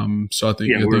 So I think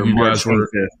you guys were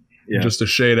just a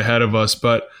shade ahead of us.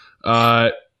 But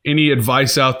any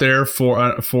advice out there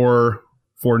for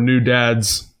new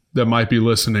dads that might be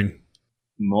listening?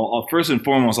 Well, first and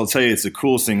foremost, I'll tell you, it's the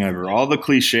coolest thing ever. All the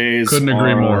cliches. Couldn't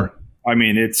agree more. I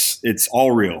mean, it's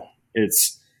all real.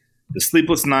 It's the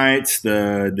sleepless nights,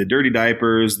 the dirty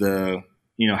diapers,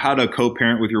 how to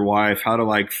co-parent with your wife, how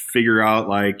to figure out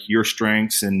your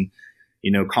strengths and,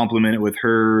 complement it with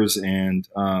hers. And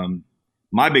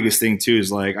my biggest thing too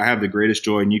is I have the greatest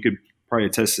joy, and you could probably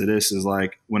attest to this, is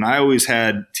when I always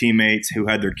had teammates who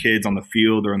had their kids on the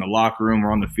field or in the locker room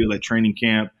or on the field at training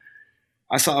camp.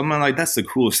 I'm like, that's the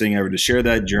coolest thing ever, to share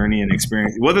that journey and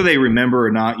experience. Whether they remember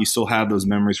or not, you still have those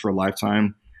memories for a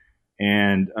lifetime.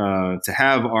 And to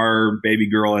have our baby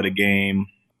girl at a game,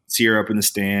 see her up in the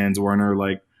stands, wearing her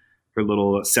her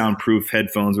little soundproof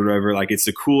headphones or whatever, it's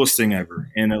the coolest thing ever.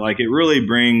 And it really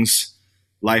brings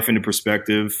life into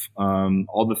perspective.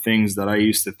 All the things that I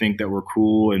used to think that were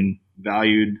cool and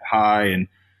valued high, and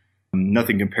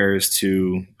nothing compares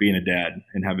to being a dad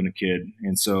and having a kid.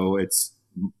 And so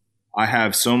I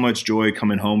have so much joy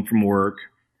coming home from work,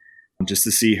 just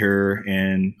to see her.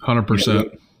 And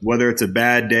 100%. Whether it's a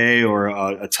bad day or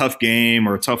a tough game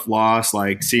or a tough loss,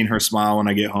 like seeing her smile when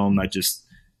I get home, that just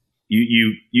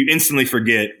you instantly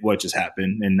forget what just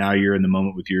happened, and now you're in the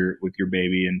moment with your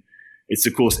baby, and it's the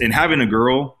coolest. And having a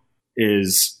girl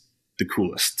is the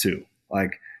coolest too.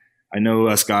 Like, I know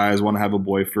us guys want to have a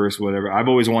boy first, whatever. I've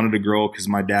always wanted a girl because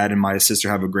my dad and my sister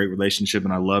have a great relationship,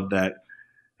 and I love that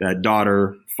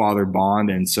daughter-father bond.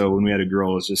 And so when we had a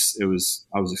girl, I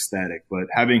was ecstatic. But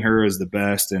having her is the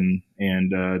best, and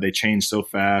they change so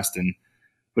fast.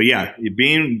 But yeah,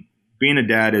 being a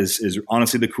dad is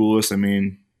honestly the coolest. I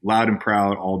mean, loud and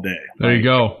proud all day. There you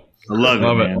go. I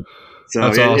love it, man. So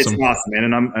that's awesome. It's awesome, man,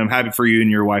 and I'm happy for you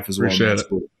and your wife as well. Appreciate it.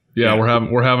 Cool. Yeah,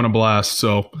 we're having a blast.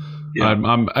 So yeah.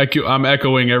 I'm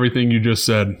echoing everything you just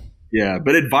said. Yeah,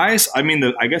 but advice. I mean,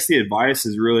 I guess the advice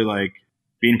is really like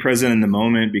being present in the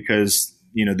moment, because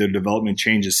their development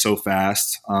changes so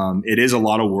fast. It is a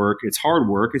lot of work. It's hard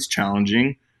work. It's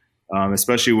challenging,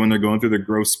 especially when they're going through their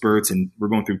growth spurts, and we're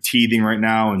going through teething right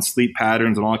now and sleep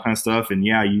patterns and all that kind of stuff. And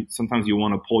yeah, sometimes you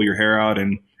want to pull your hair out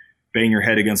and bang your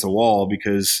head against a wall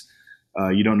because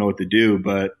you don't know what to do.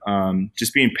 But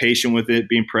just being patient with it,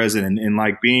 being present, and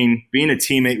like being a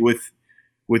teammate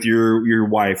with your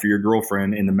wife or your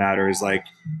girlfriend in the matter is like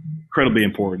incredibly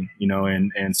important,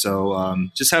 and so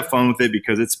just have fun with it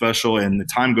because it's special, and the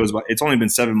time goes by. It's only been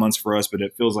 7 months for us, but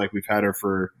it feels like we've had her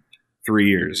for 3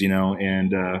 years,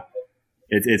 and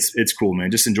it's cool, man.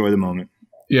 Just enjoy the moment.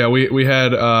 Yeah, we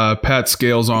had Pat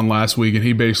Scales on last week, and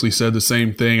he basically said the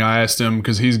same thing. I asked him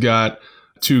because he's got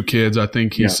 2 kids. I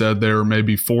think he said they were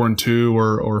maybe 4 and 2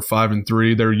 or 5 and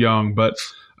 3. They're young, but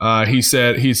he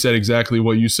said exactly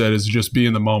what you said, is just be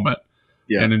in the moment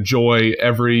and enjoy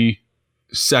every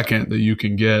second that you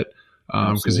can get.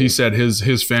 Because he said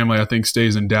his family, I think,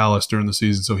 stays in Dallas during the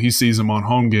season, so he sees them on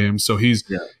home games. So he's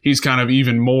kind of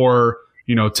even more,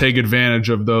 take advantage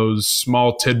of those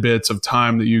small tidbits of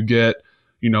time that you get,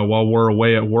 while we're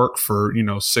away at work for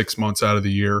 6 months out of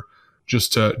the year,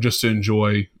 just to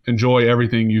enjoy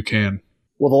everything you can.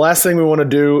 Well, the last thing we want to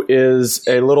do is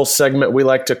a little segment we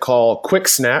like to call Quick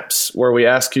Snaps, where we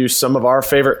ask you some of our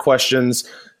favorite questions,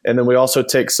 and then we also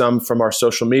take some from our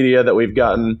social media that we've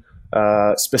gotten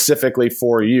specifically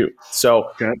for you.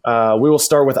 So we will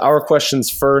start with our questions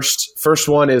first. First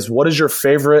one is, what is your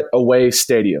favorite away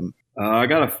stadium? I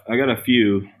got a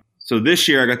few. So this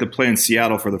year I got to play in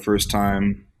Seattle for the first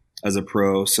time as a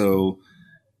pro. So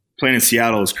playing in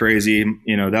Seattle is crazy.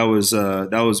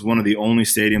 That was one of the only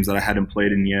stadiums that I hadn't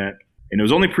played in yet. And it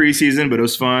was only preseason, but it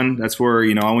was fun. That's where,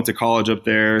 I went to college up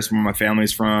there. It's where my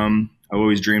family's from. I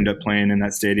always dreamed of playing in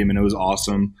that stadium, and it was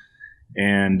awesome.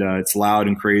 And it's loud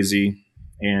and crazy.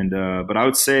 And but I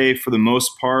would say for the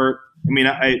most part, I mean,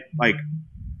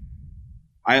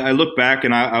 I look back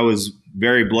and I was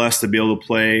very blessed to be able to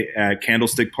play at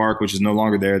Candlestick Park, which is no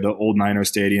longer there, the old Niner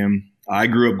Stadium. I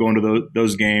grew up going to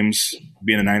those games,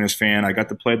 being a Niners fan. I got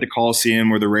to play at the Coliseum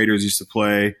where the Raiders used to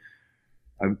play.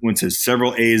 I went to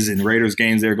several A's and Raiders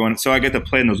games there going. So I get to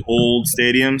play in those old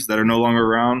stadiums that are no longer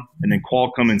around. And then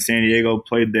Qualcomm in San Diego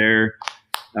played there.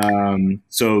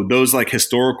 So those like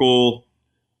historical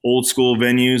old school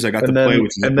venues I got to play,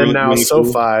 which is and then really, now really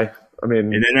SoFi. Cool. I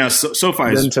mean, and then now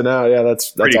SoFi is into now, yeah, that's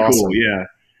pretty awesome. Cool, yeah.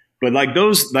 But like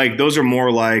those are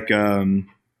more like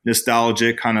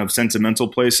nostalgic, kind of sentimental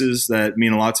places that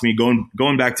mean a lot to me.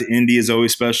 Going back to Indy is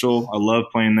always special. I love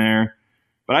playing there.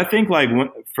 But I think like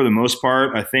for the most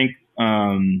part, I think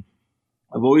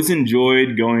I've always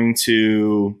enjoyed going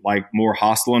to like more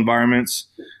hostile environments.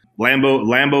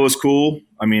 Lambeau is cool.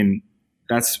 I mean,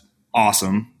 that's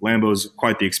awesome. Lambeau is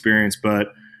quite the experience.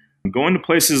 But going to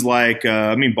places like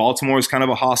Baltimore is kind of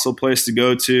a hostile place to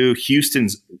go to.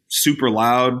 Houston's super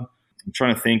loud. I'm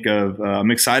trying to think of. I'm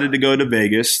excited to go to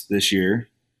Vegas this year.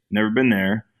 Never been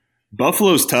there.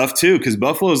 Buffalo's tough too because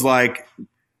Buffalo's like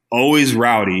always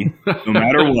rowdy, no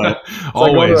matter what. It's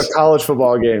like going to a college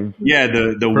football game. Yeah,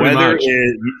 the weather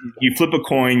is. You flip a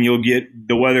coin, you'll get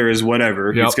the weather is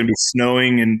whatever. Yep. It's going to be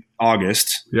snowing in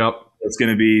August. Yep. It's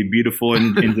going to be beautiful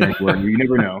in January. You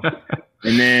never know.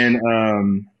 And then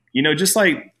just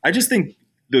like I just think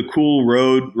the cool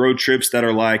road trips that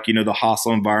are like the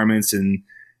hostile environments and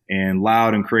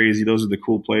loud and crazy. Those are the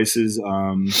cool places.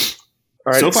 All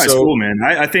right, SoFi's cool, man.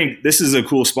 I think this is a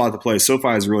cool spot to play.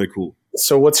 SoFi is really cool.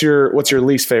 So what's your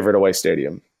least favorite away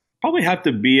stadium? Probably have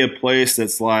to be a place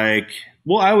that's like,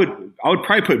 well, I would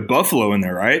probably put Buffalo in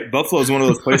there, right? Buffalo is one of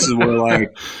those places where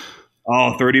like,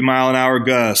 30-mile-an-hour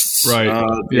gusts. Right.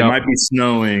 It might be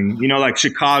snowing. Like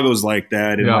Chicago's like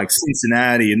that, and like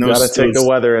Cincinnati, and those. Got to take the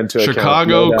weather into account.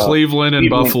 Chicago, no Cleveland, and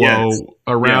Buffalo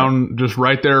around just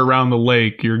right there around the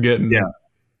lake. You're getting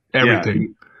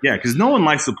everything. Yeah, because no one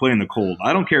likes to play in the cold.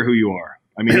 I don't care who you are.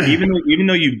 I mean, even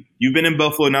though you've been in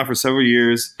Buffalo now for several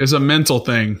years, it's a mental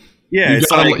thing. Yeah,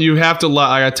 you have to.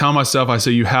 I tell myself, I say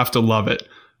you have to love it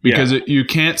because you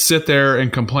can't sit there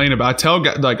and complain about. I tell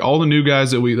like all the new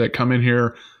guys that come in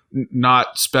here,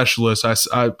 not specialists.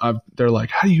 They're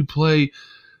like, how do you play?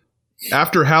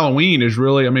 After Halloween is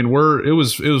really, I mean, it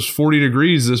was 40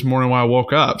 degrees this morning when I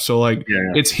woke up. So like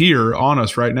it's here on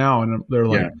us right now. And they're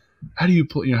like, how do you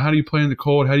play, how do you play in the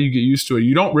cold? How do you get used to it?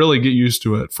 You don't really get used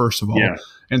to it, first of all. Yeah.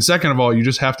 And second of all, you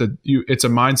just have to, it's a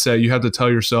mindset. You have to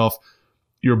tell yourself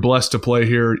you're blessed to play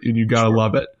here and you got to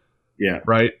love it. Yeah.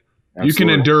 Right. Absolutely. You can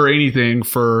endure anything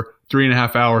for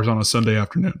 3.5 hours on a Sunday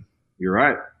afternoon. You're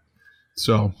right.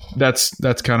 So that's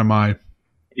kind of my,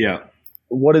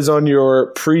 What is on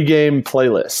your pregame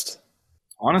playlist?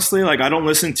 Honestly, like I'll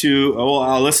listen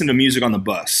to music on the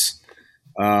bus.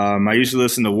 I usually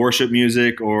listen to worship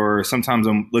music, or sometimes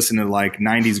I'm listening to like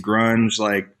 90s grunge,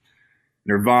 like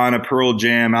Nirvana, Pearl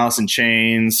Jam, Alice in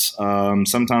Chains.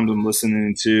 Sometimes I'm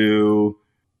listening to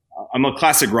I'm a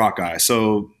classic rock guy,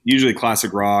 so usually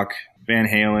classic rock, Van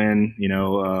Halen,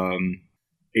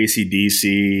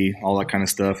 AC/DC, all that kind of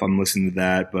stuff. I'm listening to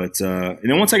that. But and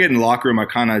then once I get in the locker room, I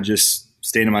kind of just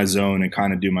stay in my zone and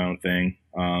kind of do my own thing.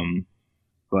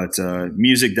 But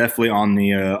music definitely on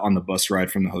the bus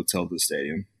ride from the hotel to the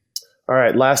stadium. All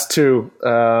right, last two.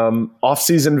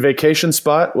 Off-season vacation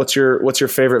spot. What's your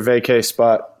favorite vacay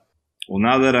spot? Well,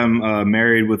 now that I'm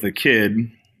married with a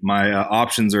kid, my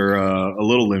options are a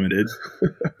little limited.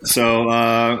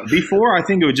 So before, I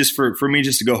think it was just for me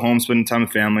just to go home, spend time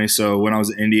with family. So when I was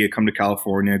in India, come to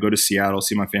California, go to Seattle,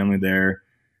 see my family there.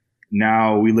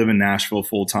 Now we live in Nashville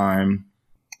full time.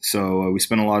 So we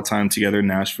spend a lot of time together in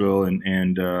Nashville,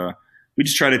 and we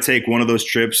just try to take one of those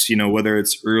trips, whether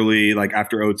it's early, like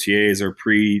after OTAs or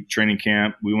pre-training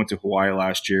camp. We went to Hawaii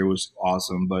last year. It was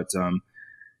awesome. But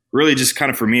really just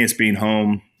kind of for me, it's being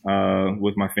home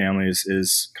with my family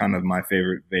is kind of my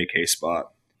favorite vacay spot.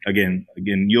 Again,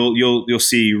 you'll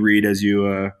see Reed as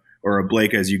you or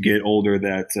Blake as you get older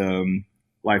that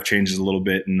life changes a little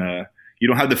bit, and you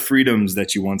don't have the freedoms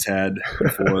that you once had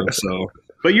before. So.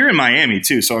 But you're in Miami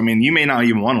too, so I mean, you may not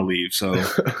even want to leave. So I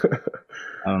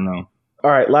don't know. All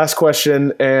right, last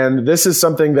question, and this is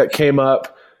something that came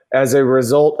up as a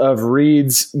result of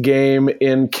Reed's game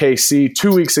in KC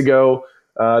 2 weeks ago.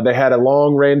 They had a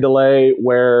long rain delay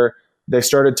where they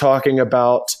started talking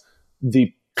about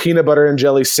the peanut butter and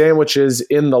jelly sandwiches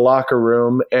in the locker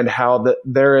room and how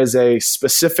there is a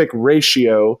specific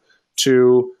ratio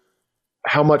to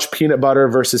how much peanut butter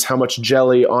versus how much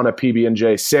jelly on a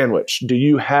PB&J sandwich. Do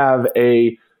you have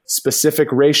a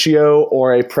specific ratio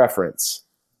or a preference?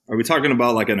 Are we talking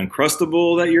about like an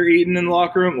Uncrustable that you're eating in the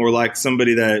locker room, or like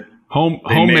somebody that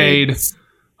homemade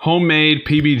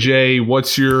PB&J?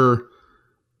 What's your?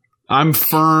 I'm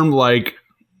firm like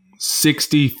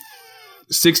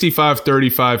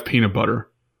 65-35 peanut butter.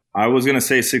 I was gonna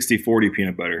say 60-40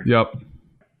 peanut butter. Yep.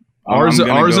 Ours in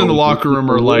the locker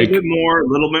room are like a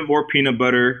little bit more peanut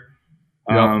butter.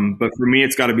 Yep. But for me,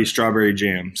 it's got to be strawberry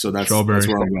jam. So that's where I'm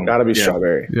going. Got to be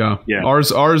strawberry. Yeah.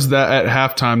 Ours that at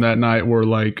halftime that night were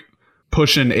like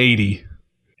pushing 80.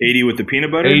 80 with the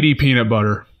peanut butter. 80 peanut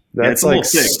butter. That's like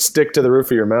stick to the roof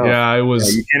of your mouth. Yeah, it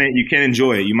was. Yeah, you can't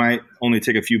enjoy it. You might only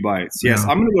take a few bites. Yes,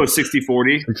 I'm going to go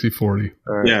 60-40. 60-40.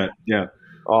 Right. Yeah.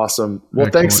 Awesome.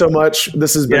 Well, thanks so much.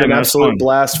 This has been an absolute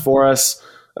blast for us.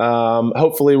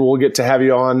 Hopefully we'll get to have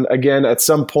you on again at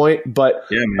some point, but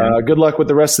good luck with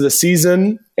the rest of the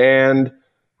season, and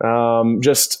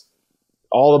just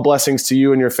all the blessings to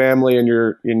you and your family and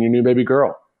your new baby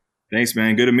girl. Thanks,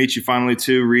 man. Good to meet you finally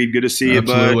too, Reed. Good to see you,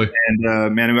 bud.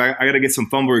 And man, I got to get some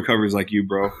fumble recoveries like you,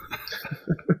 bro.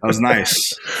 That was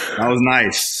nice.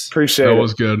 Appreciate it. That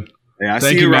was good. Yeah, I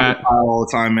see you around the pile all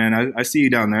the time, man. I see you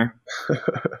down there.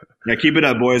 Yeah, keep it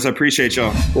up, boys. I appreciate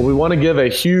y'all. Well, we want to give a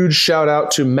huge shout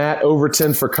out to Matt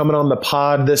Overton for coming on the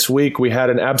pod this week. We had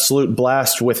an absolute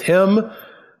blast with him.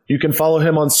 You can follow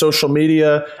him on social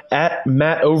media at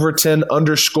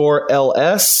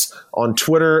MattOverton_LS on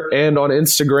Twitter and on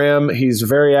Instagram. He's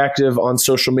very active on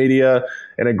social media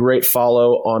and a great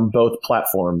follow on both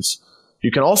platforms.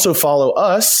 You can also follow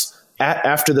us at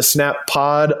After the Snap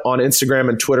Pod on Instagram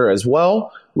and Twitter as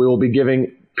well. We will be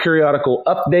giving periodical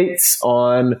updates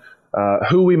on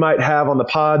who we might have on the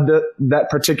pod that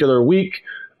particular week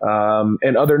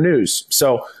and other news.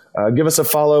 So give us a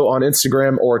follow on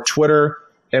Instagram or Twitter.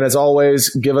 And as always,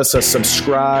 give us a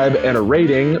subscribe and a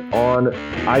rating on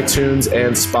iTunes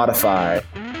and Spotify.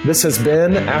 This has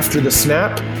been After the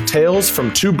Snap, tales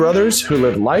from two brothers who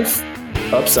live life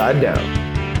upside down.